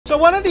So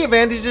one of the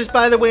advantages,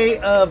 by the way,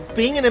 of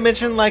being in a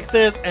mission like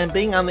this and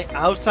being on the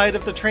outside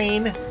of the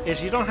train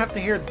is you don't have to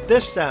hear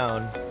this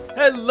sound.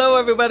 Hello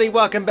everybody,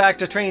 welcome back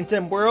to Train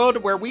Sim World,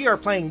 where we are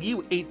playing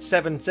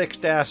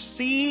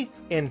U876-C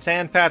in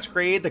Sandpatch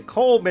Grade, the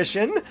coal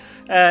mission.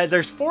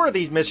 There's 4 of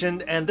these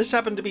missions, and this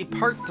happened to be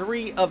part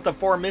 3 of the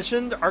 4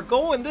 missions. Our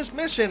goal in this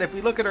mission, if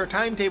we look at our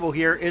timetable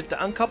here, is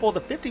to uncouple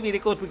the 50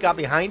 vehicles we got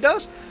behind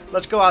us.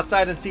 Let's go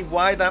outside and see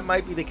why that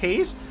might be the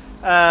case.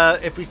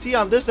 If we see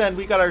on this end,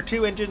 we got our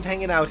 2 engines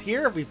hanging out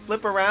here. If we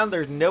flip around,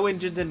 there's no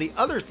engines in the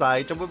other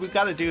side, so what we've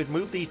got to do is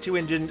move these 2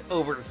 engines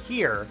over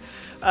here.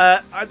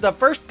 The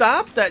first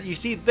stop that you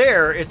see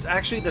there, it's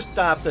actually the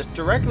stop that's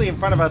directly in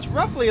front of us,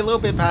 roughly a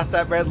little bit past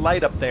that red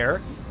light up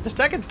there. The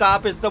second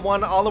stop is the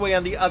one all the way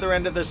on the other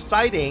end of the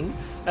siding,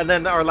 and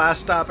then our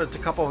last stop is a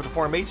couple of the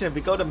formation. If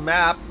we go to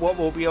map, what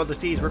we'll be able to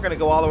see is we're going to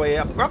go all the way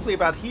up roughly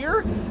about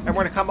here, and we're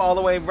going to come all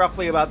the way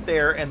roughly about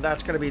there, and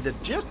that's going to be the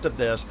gist of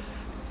this.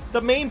 The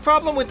main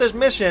problem with this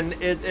mission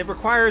is it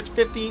requires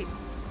 50...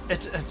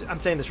 I'm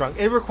saying this wrong.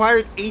 It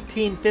requires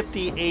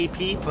 1850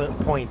 AP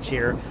points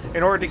here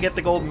in order to get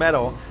the gold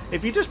medal.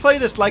 If you just play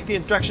this like the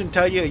instructions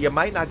tell you, you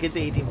might not get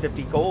the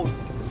 1850 gold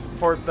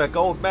for the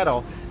gold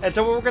medal. And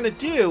so what we're going to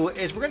do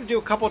is we're going to do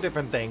a couple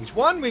different things.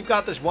 One, we've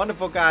got this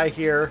wonderful guy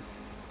here.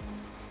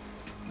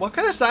 What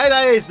kind of side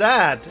eye is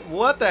that?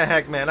 What the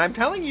heck, man? I'm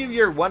telling you,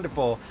 you're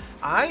wonderful.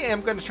 I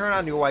am going to turn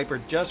on your wiper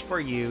just for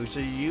you so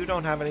you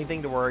don't have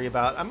anything to worry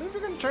about. I'm even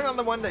going to turn on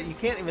the one that you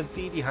can't even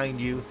see behind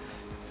you.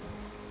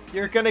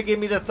 You're gonna give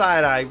me the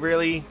side eye,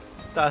 really?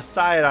 The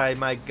side eye,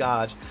 my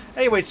gosh.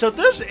 Anyway, so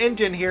this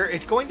engine here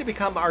is going to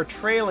become our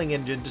trailing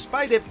engine,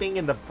 despite it being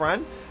in the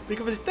front.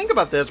 Because if you think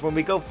about this, when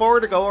we go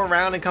forward to go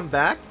around and come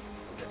back,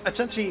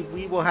 essentially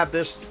we will have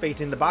this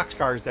facing the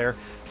boxcars there.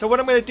 So what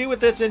I'm gonna do with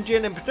this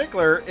engine in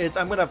particular is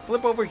I'm gonna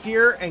flip over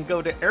here and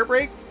go to air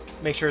brake.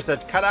 Make sure it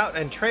says cutout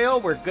and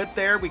trail. We're good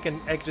there. We can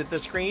exit the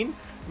screen.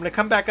 I'm gonna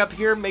come back up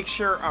here, make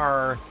sure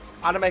our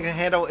automatic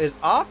handle is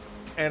off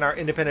and our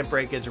independent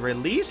brake is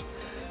released.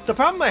 The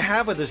problem I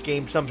have with this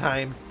game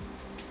sometimes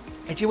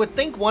is you would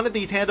think one of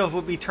these handles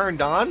would be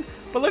turned on,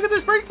 but look at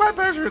this brake pipe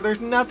pressure.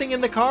 There's nothing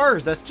in the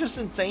cars. That's just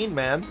insane,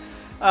 man.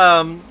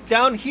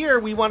 Down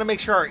here, we want to make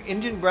sure our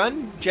engine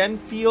run, gen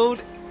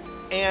field,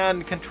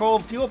 and control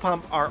fuel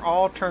pump are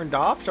all turned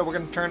off. So we're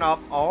going to turn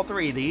off all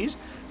 3 of these.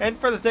 And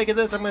for the sake of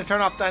this, I'm going to turn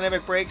off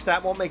dynamic brakes.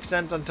 That won't make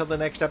sense until the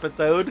next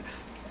episode.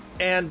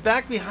 And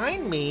back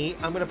behind me,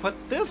 I'm going to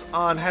put this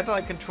on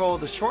headlight control,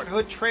 the short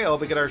hood trail,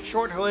 because our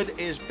short hood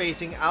is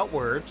facing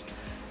outwards.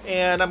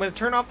 And I'm going to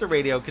turn off the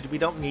radio because we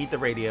don't need the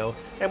radio.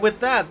 And with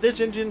that, this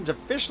engine's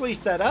officially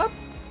set up.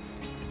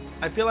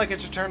 I feel like I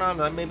should turn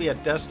on maybe a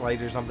desk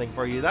light or something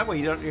for you. That way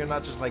you're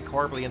not just like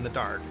horribly in the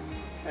dark.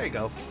 There you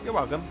go. You're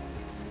welcome.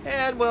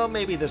 And well,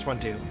 maybe this one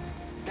too.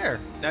 There.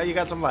 Now you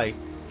got some light.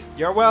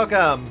 You're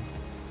welcome.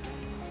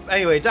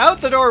 Anyways,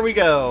 out the door we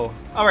go.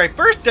 Alright,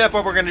 first step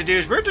what we're going to do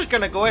is we're just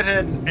going to go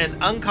ahead and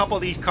uncouple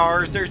these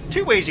cars. There's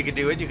 2 ways you can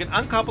do it. You can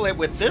uncouple it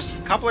with this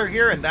coupler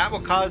here, and that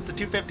will cause the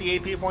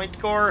 250 AP point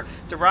score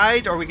to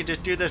rise, or we could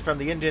just do this from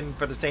the engine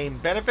for the same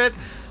benefit.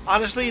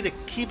 Honestly, to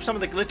keep some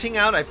of the glitching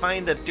out, I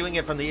find that doing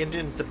it from the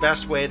engine is the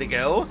best way to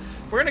go.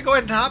 We're going to go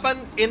ahead and hop on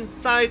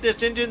inside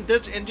this engine.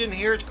 This engine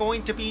here is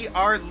going to be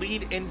our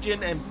lead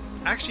engine, and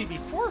actually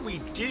before we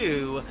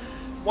do...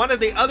 One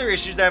of the other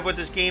issues I have with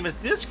this game is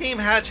this game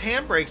has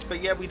handbrakes,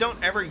 but yet we don't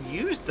ever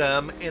use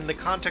them in the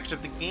context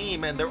of the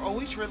game, and they're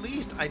always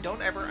released. I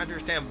don't ever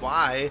understand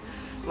why.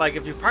 Like,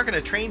 if you're parking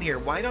a train here,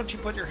 why don't you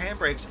put your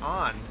handbrakes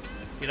on?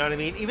 You know what I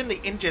mean? Even the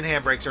engine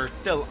handbrakes are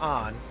still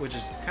on, which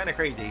is kind of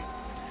crazy.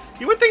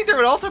 You would think there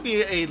would also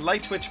be a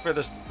light switch for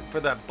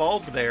that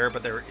bulb there,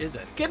 but there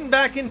isn't. Getting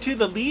back into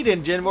the lead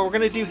engine, what we're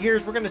going to do here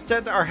is we're going to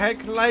set our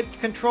headlight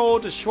control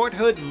to short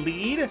hood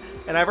lead,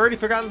 and I've already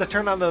forgotten to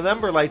turn on the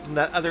number lights in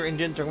that other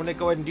engine, so I'm going to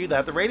go ahead and do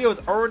that. The radio is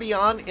already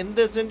on in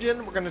this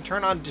engine. We're going to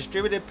turn on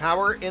distributed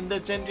power in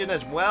this engine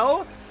as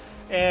well,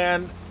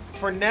 and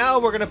for now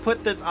we're going to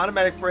put this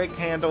automatic brake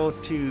handle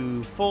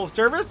to full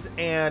service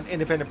and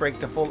independent brake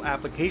to full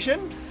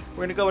application. We're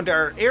going to go into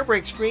our air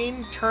brake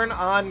screen, turn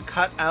on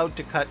cut out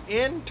to cut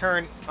in,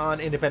 turn on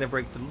independent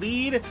brake to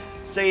lead,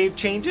 save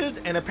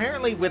changes, and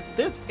apparently with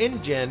this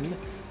engine,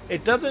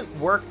 it doesn't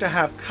work to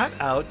have cut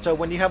out, so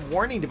when you have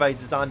warning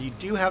devices on, you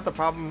do have the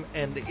problem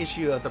and the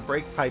issue of the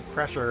brake pipe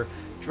pressure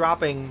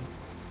dropping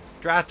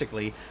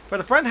drastically. For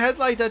the front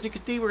headlights, as you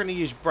can see, we're going to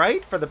use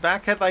bright. For the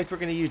back headlights, we're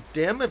going to use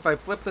dim. If I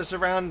flip this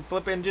around,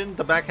 flip engine,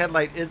 the back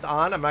headlight is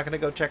on. I'm not going to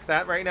go check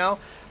that right now.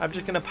 I'm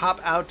just going to pop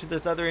out to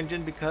this other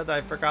engine because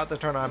I forgot to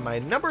turn on my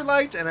number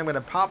lights, and I'm going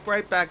to pop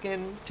right back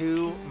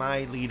into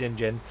my lead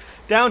engine.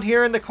 Down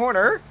here in the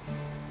corner,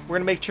 we're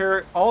going to make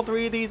sure all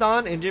 3 of these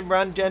on, engine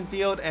run, gen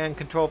field, and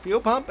control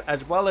fuel pump,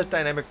 as well as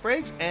dynamic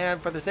brakes,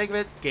 and for the sake of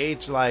it,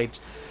 gauge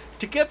lights.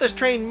 To get this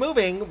train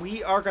moving,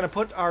 we are going to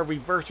put our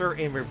reverser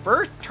in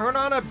reverse, turn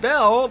on a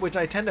bell, which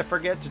I tend to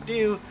forget to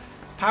do,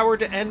 power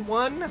to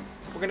N1.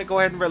 We're going to go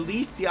ahead and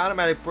release the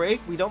automatic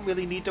brake. We don't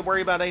really need to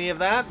worry about any of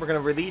that. We're going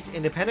to release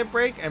independent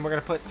brake, and we're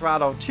going to put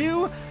throttle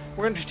 2.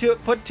 We're going to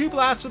put 2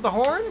 blasts of the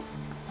horn.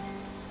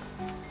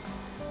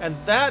 And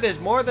that is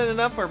more than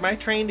enough for my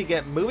train to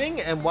get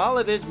moving. And while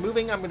it is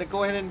moving, I'm going to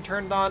go ahead and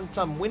turn on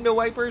some window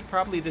wipers,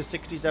 probably to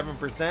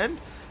 67%.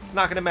 It's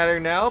not going to matter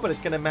now, but it's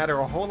going to matter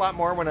a whole lot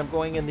more when I'm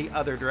going in the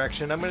other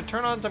direction. I'm going to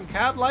turn on some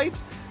cab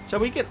lights so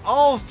we can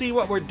all see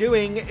what we're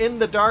doing in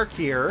the dark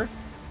here.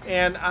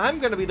 And I'm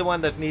going to be the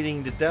one that's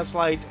needing the desk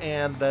light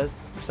and the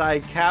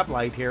side cab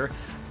light here.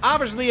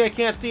 Obviously, I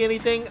can't see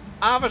anything.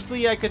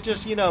 Obviously, I could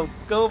just, you know,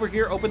 go over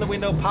here, open the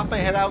window, pop my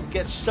head out,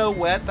 get so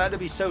wet. That would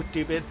be so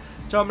stupid.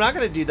 So I'm not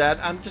going to do that.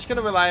 I'm just going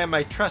to rely on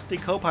my trusty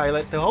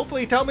co-pilot to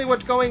hopefully tell me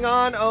what's going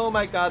on. Oh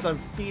my God, I'm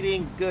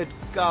speeding. Good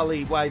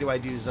golly, why do I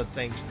do such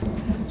things?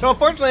 So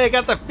unfortunately, I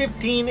got the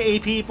 15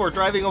 AP for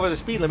driving over the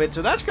speed limit.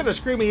 So that's going to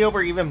screw me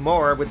over even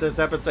more with this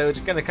episode. It's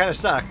going to kind of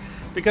suck,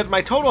 because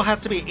my total has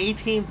to be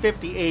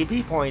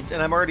 1850 AP points,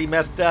 and I'm already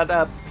messed that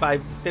up by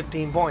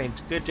 15 points.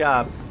 Good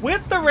job.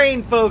 With the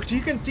rain, folks,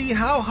 you can see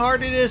how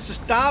hard it is to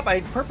stop.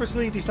 I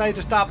purposely decided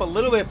to stop a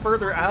little bit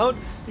further out.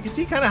 You can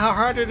see kind of how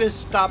hard it is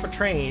to stop a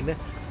train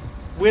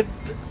with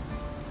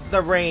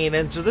the rain,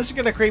 and so this is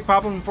going to create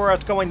problems for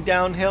us going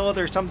downhill.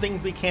 There's some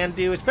things we can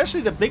do,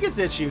 especially the biggest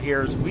issue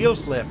here is wheel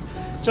slip.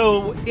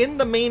 So in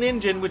the main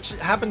engine, which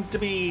happens to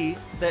be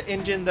the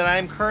engine that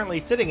I'm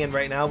currently sitting in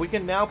right now, we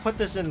can now put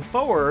this in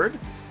forward.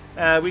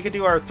 We could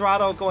do our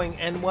throttle going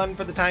N1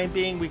 for the time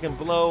being. We can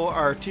blow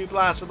our 2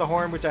 blasts of the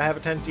horn, which I have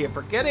a tendency of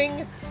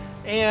forgetting.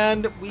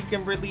 And we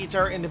can release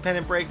our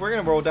independent brake. We're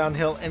going to roll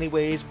downhill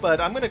anyways, but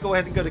I'm going to go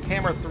ahead and go to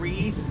camera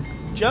 3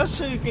 just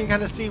so you can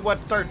kind of see what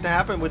starts to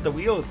happen with the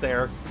wheels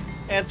there.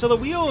 And so the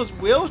wheels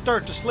will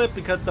start to slip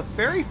because the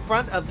very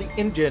front of the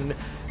engine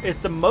is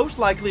the most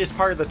likeliest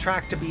part of the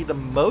track to be the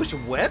most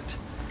wet.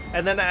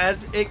 And then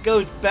as it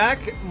goes back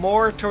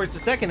more towards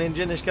the second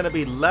engine, it's going to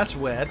be less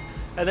wet.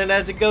 And then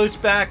as it goes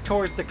back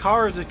towards the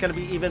cars, it's going to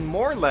be even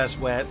more less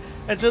wet.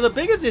 And so the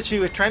biggest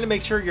issue is trying to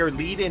make sure your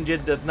lead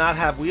engine does not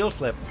have wheel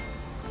slip.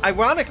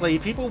 Ironically,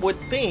 people would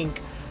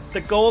think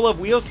the goal of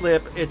wheel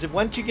slip is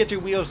once you get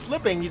your wheels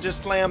slipping, you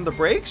just slam the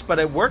brakes, but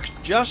it works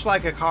just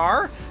like a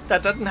car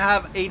that doesn't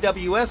have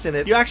AWS in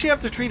it. You actually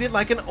have to treat it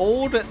like an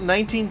old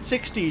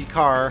 1960s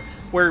car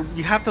where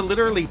you have to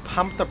literally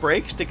pump the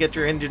brakes to get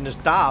your engine to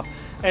stop.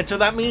 And so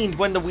that means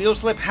when the wheel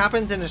slip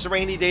happens and it's a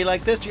rainy day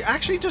like this, you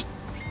actually just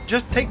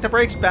take the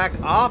brakes back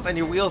off and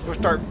your wheels will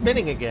start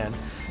spinning again.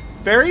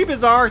 Very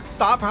bizarre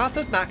thought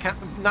process,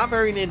 not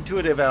very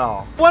intuitive at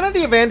all. One of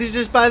the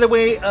advantages, by the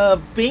way,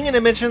 of being in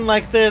a mission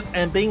like this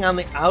and being on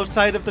the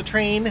outside of the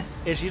train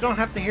is you don't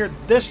have to hear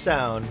this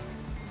sound.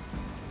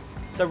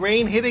 The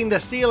rain hitting the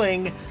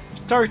ceiling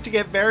starts to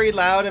get very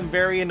loud and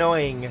very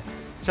annoying.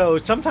 So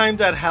sometimes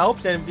that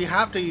helps, and if you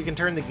have to, you can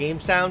turn the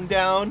game sound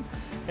down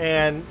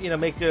and, you know,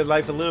 make your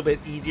life a little bit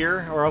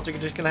easier, or else you're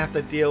just gonna have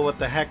to deal with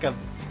the heck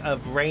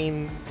of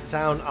rain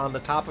sound on the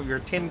top of your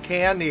tin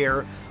can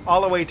here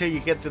all the way till you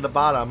get to the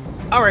bottom.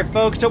 Alright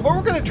folks, so what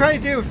we're going to try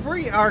to do is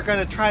we are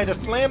going to try to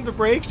slam the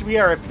brakes. We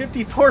are at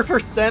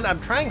 54%.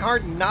 I'm trying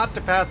hard not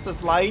to pass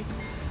this light.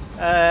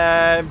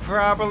 I'm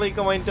probably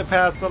going to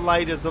pass the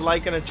light. Is the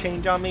light going to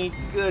change on me?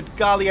 Good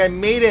golly, I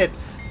made it.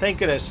 Thank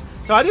goodness.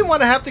 So I didn't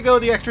want to have to go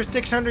the extra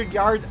 600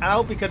 yards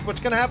out, because what's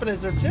going to happen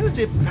is as soon as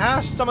you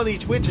pass some of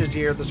these switches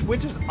here, the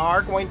switches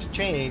are going to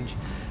change.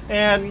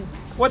 And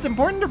what's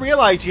important to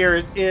realize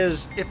here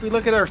is if we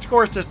look at our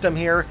score system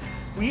here,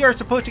 we are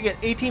supposed to get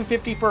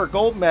 1850 for a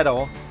gold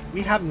medal.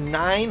 We have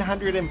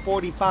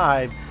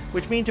 945,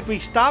 which means if we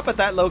stop at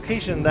that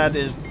location, that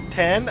is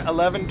 10,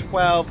 11,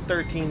 12,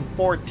 13,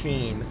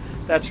 14.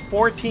 That's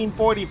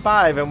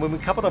 1445, and when we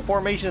couple the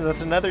formations,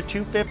 that's another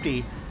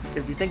 250.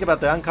 If you think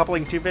about the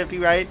uncoupling 250,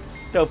 right?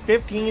 So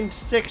 15,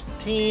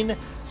 16,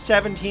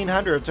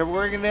 1700. So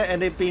we're going to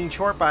end up being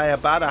short by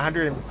about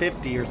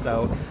 150 or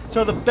so.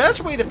 So the best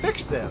way to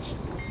fix this,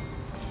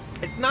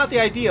 it's not the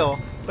ideal,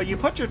 but you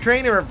put your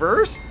train in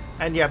reverse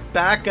and you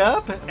back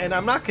up, and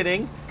I'm not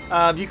kidding.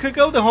 You could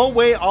go the whole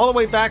way, all the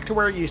way back to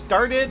where you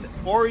started,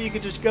 or you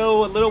could just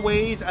go a little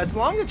ways, as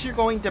long as you're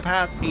going to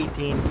pass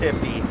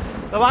 1850.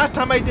 The last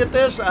time I did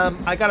this,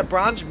 I got a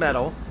bronze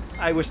medal.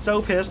 I was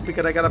so pissed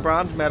because I got a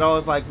bronze medal. I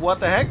was like,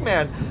 what the heck,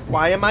 man?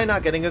 Why am I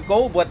not getting a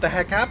gold? What the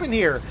heck happened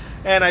here?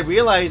 And I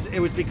realized it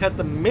was because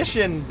the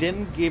mission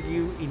didn't give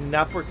you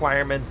enough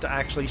requirements to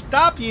actually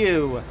stop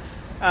you.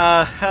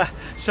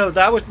 So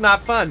that was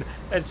not fun.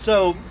 And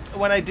so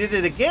when I did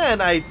it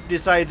again, I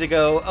decided to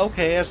go,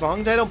 okay, as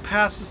long as I don't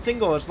pass the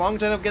single, as long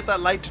as I don't get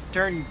that light to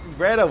turn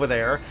red over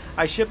there,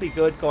 I should be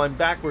good going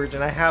backwards.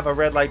 And I have a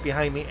red light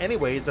behind me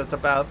anyways, that's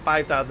about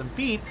 5,000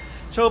 feet.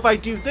 So if I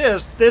do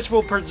this, this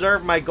will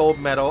preserve my gold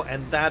medal,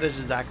 and that is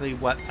exactly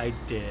what I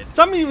did.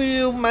 Some of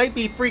you might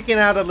be freaking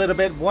out a little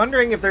bit,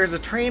 wondering if there's a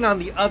train on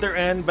the other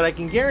end, but I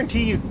can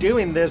guarantee you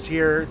doing this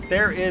here,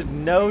 there is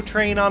no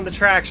train on the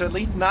tracks, at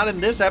least not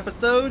in this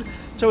episode.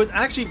 So it's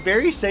actually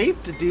very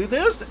safe to do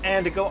this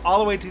and to go all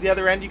the way to the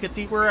other end. You can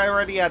see we're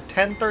already at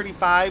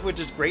 1035, which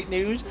is great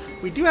news.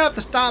 We do have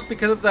to stop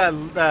because of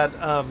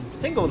that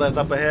single that's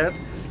up ahead.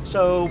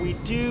 So we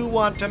do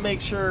want to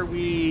make sure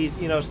we,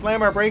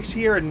 slam our brakes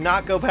here and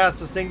not go past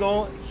the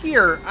single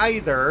here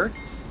either.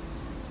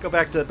 Let's go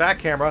back to the back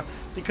camera,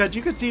 because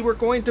you can see we're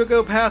going to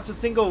go past the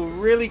single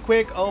really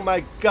quick. Oh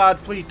my God,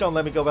 please don't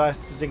let me go past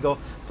the single.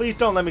 Please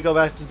don't let me go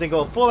past the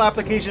single. Full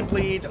application,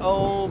 please.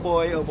 Oh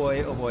boy, oh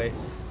boy, oh boy.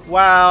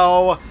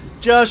 Wow.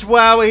 Just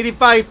wow,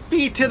 85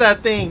 feet to that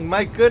thing.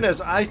 My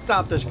goodness, I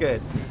stopped this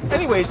good.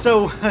 Anyway,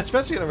 so,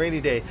 especially on a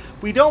rainy day,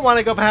 we don't want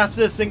to go past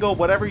this single.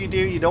 Whatever you do,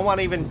 you don't want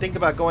to even think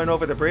about going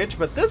over the bridge,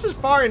 but this is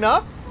far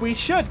enough. We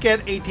should get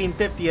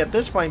 1850 at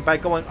this point by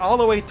going all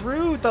the way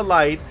through the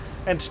light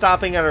and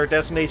stopping at our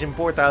destination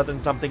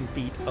 4,000 something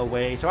feet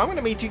away. So I'm going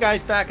to meet you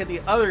guys back at the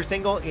other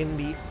single in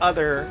the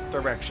other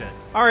direction.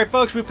 Alright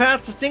folks, we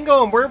passed the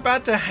single and we're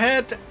about to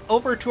head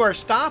over to our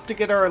stop to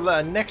get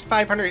our next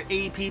 500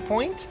 AP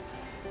point.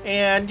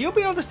 And you'll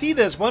be able to see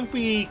this once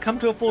we come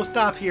to a full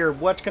stop here,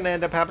 what's going to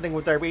end up happening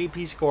with our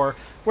AP score.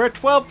 We're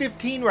at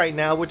 1215 right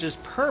now, which is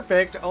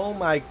perfect. Oh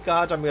my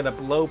God, I'm going to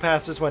blow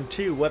past this one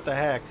too. What the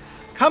heck?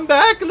 Come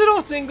back,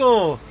 little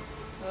single!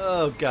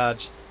 Oh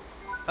gosh.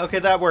 Okay,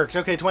 that works.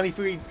 Okay,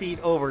 23 feet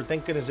over.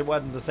 Thank goodness it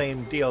wasn't the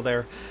same deal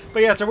there.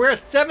 But yeah, so we're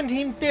at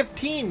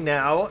 1715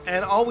 now,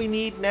 and all we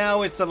need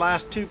now is the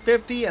last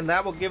 250, and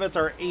that will give us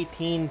our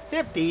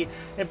 1850.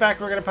 In fact,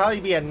 we're going to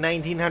probably be at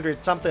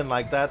 1900, something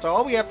like that. So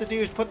all we have to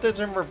do is put this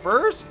in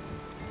reverse,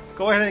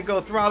 go ahead and go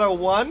throttle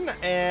 1,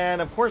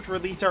 and of course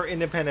release our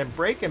independent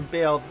brake and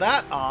bail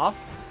that off.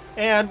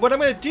 And what I'm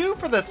going to do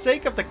for the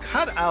sake of the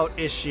cutout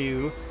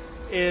issue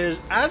is,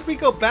 as we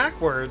go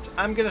backwards,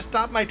 I'm going to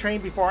stop my train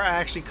before I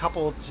actually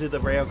couple to the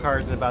rail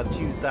cars in about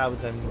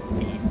 2,000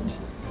 feet.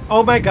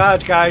 Oh my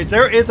gosh, guys,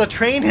 there is a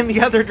train in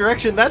the other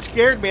direction. That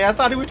scared me. I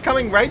thought he was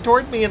coming right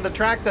towards me in the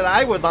track that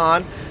I was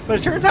on,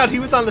 but it turns out he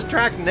was on the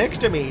track next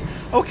to me.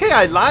 Okay,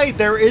 I lied.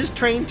 There is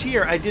trains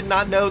here. I did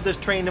not know this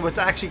train was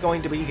actually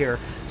going to be here.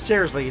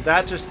 Seriously,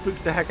 that just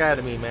spooked the heck out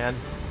of me, man.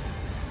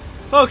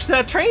 Folks,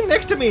 that train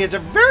next to me is a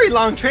very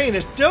long train.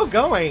 It's still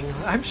going.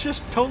 I'm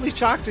just totally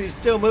shocked that he's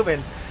still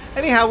moving.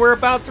 Anyhow, we're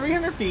about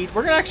 300 feet.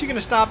 We're actually going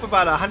to stop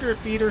about 100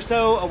 feet or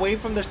so away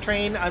from this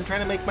train. I'm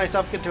trying to make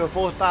myself get to a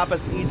full stop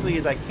as easily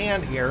as I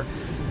can here.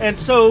 And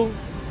so,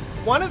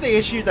 one of the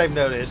issues I've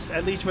noticed,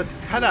 at least with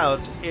the cutout,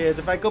 is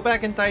if I go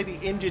back inside the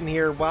engine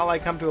here while I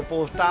come to a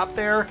full stop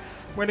there,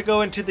 we're going to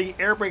go into the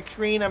air brake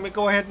screen. I'm going to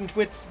go ahead and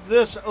switch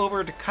this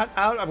over to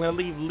cutout. I'm going to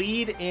leave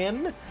lead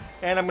in,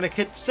 and I'm going to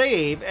hit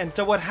save. And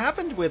so what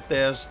happens with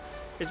this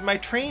is my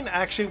train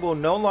actually will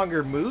no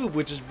longer move,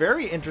 which is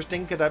very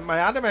interesting because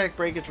my automatic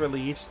brake is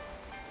released,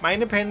 my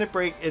independent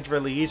brake is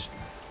released,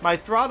 my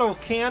throttle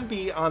can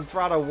be on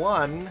throttle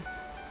 1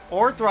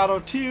 or throttle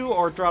 2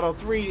 or throttle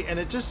 3, and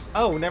it just,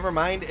 oh, never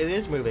mind, it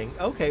is moving.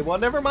 Okay, well,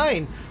 never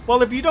mind.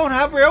 Well, if you don't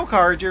have rail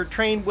cars, your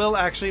train will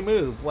actually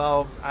move.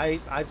 Well, I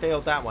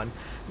failed that one.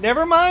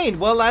 Never mind.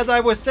 Well, as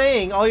I was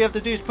saying, all you have to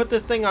do is put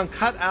this thing on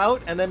cut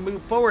out and then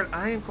move forward.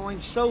 I am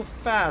going so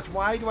fast.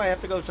 Why do I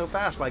have to go so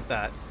fast like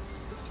that?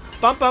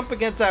 Bump up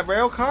against that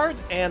rail car,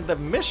 and the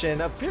mission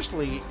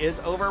officially is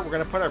over. We're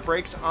going to put our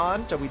brakes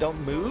on so we don't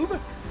move.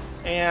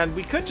 And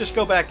we could just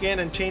go back in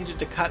and change it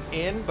to cut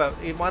in, but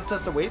it wants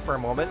us to wait for a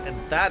moment, and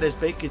that is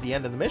basically the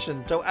end of the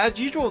mission. So as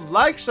usual,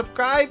 like,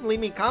 subscribe, leave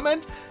me a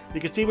comment.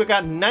 You can see we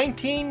got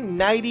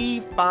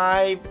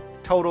 1995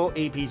 total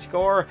AP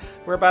score.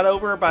 We're about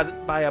over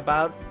by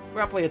about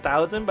roughly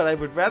 1,000, but I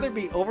would rather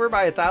be over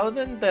by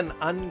 1,000 than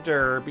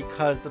under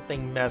because the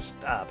thing messed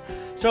up.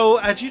 So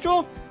as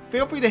usual,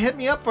 feel free to hit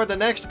me up for the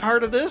next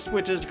part of this,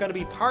 which is going to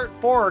be part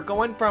 4,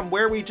 going from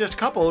where we just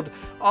coupled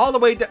all the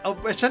way to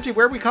essentially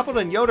where we coupled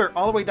in Yoder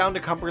all the way down to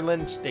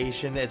Cumberland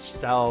Station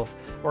itself,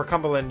 or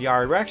Cumberland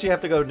Yard. We actually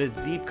have to go to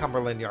Deep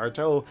Cumberland Yard.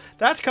 So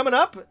that's coming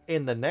up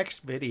in the next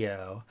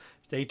video.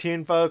 Stay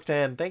tuned, folks,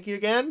 and thank you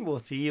again. We'll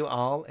see you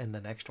all in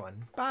the next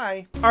one.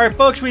 Bye. All right,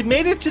 folks, we've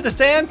made it to the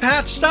Sand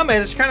Patch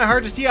Summit. It's kind of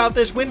hard to see out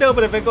this window,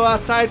 but if I go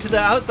outside to the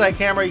outside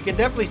camera, you can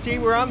definitely see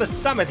we're on the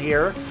summit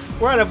here.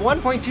 We're at a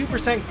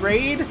 1.2%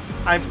 grade.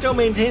 I'm still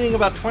maintaining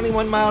about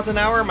 21 miles an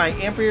hour. My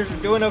amperes are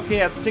doing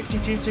okay at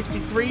 62,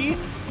 63.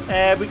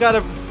 And we got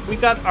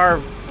our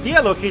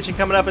via location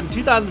coming up in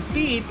 2,000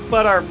 feet,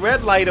 but our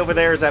red light over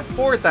there is at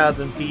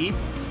 4,000 feet.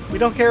 We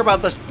don't care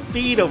about the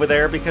speed over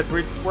there because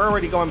we're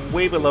already going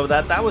way below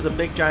that. That was a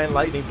big giant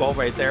lightning bolt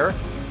right there.